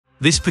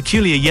This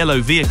peculiar yellow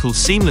vehicle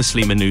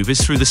seamlessly maneuvers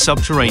through the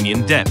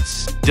subterranean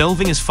depths,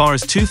 delving as far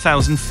as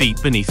 2,000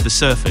 feet beneath the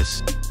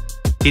surface.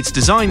 Its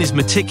design is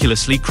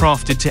meticulously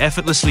crafted to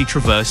effortlessly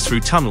traverse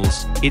through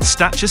tunnels, its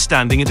stature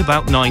standing at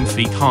about 9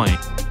 feet high.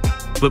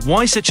 But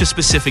why such a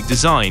specific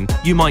design,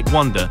 you might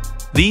wonder?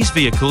 These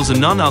vehicles are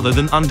none other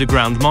than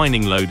underground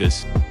mining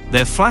loaders.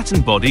 Their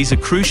flattened bodies are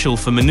crucial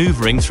for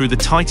maneuvering through the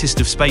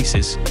tightest of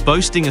spaces,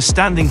 boasting a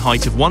standing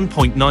height of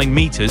 1.9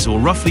 meters or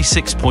roughly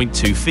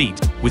 6.2 feet,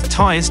 with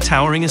tires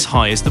towering as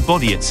high as the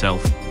body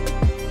itself.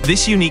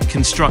 This unique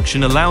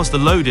construction allows the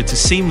loader to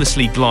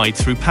seamlessly glide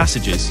through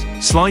passages,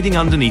 sliding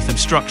underneath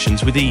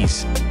obstructions with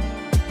ease.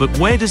 But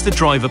where does the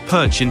driver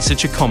perch in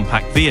such a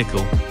compact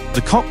vehicle?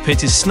 The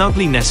cockpit is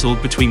snugly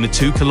nestled between the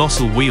two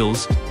colossal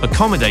wheels,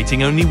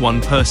 accommodating only one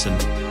person.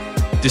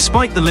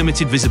 Despite the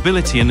limited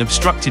visibility and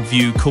obstructed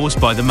view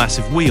caused by the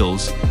massive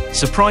wheels,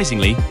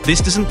 surprisingly, this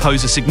doesn't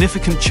pose a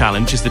significant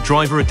challenge as the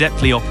driver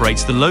adeptly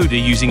operates the loader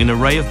using an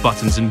array of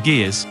buttons and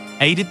gears,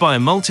 aided by a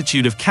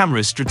multitude of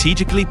cameras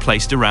strategically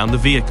placed around the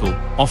vehicle,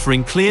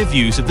 offering clear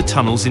views of the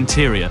tunnel's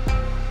interior.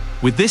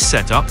 With this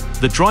setup,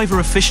 the driver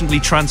efficiently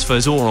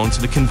transfers ore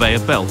onto the conveyor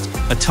belt,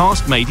 a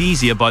task made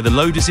easier by the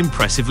loader's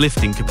impressive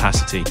lifting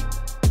capacity.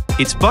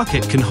 Its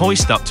bucket can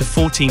hoist up to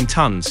 14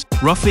 tons,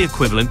 roughly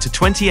equivalent to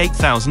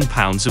 28,000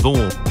 pounds of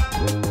ore.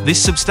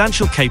 This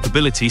substantial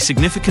capability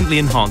significantly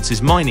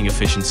enhances mining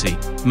efficiency,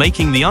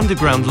 making the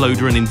underground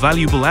loader an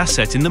invaluable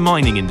asset in the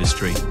mining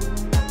industry.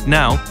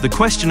 Now, the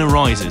question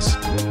arises,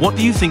 what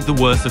do you think the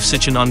worth of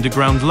such an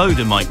underground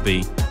loader might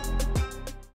be?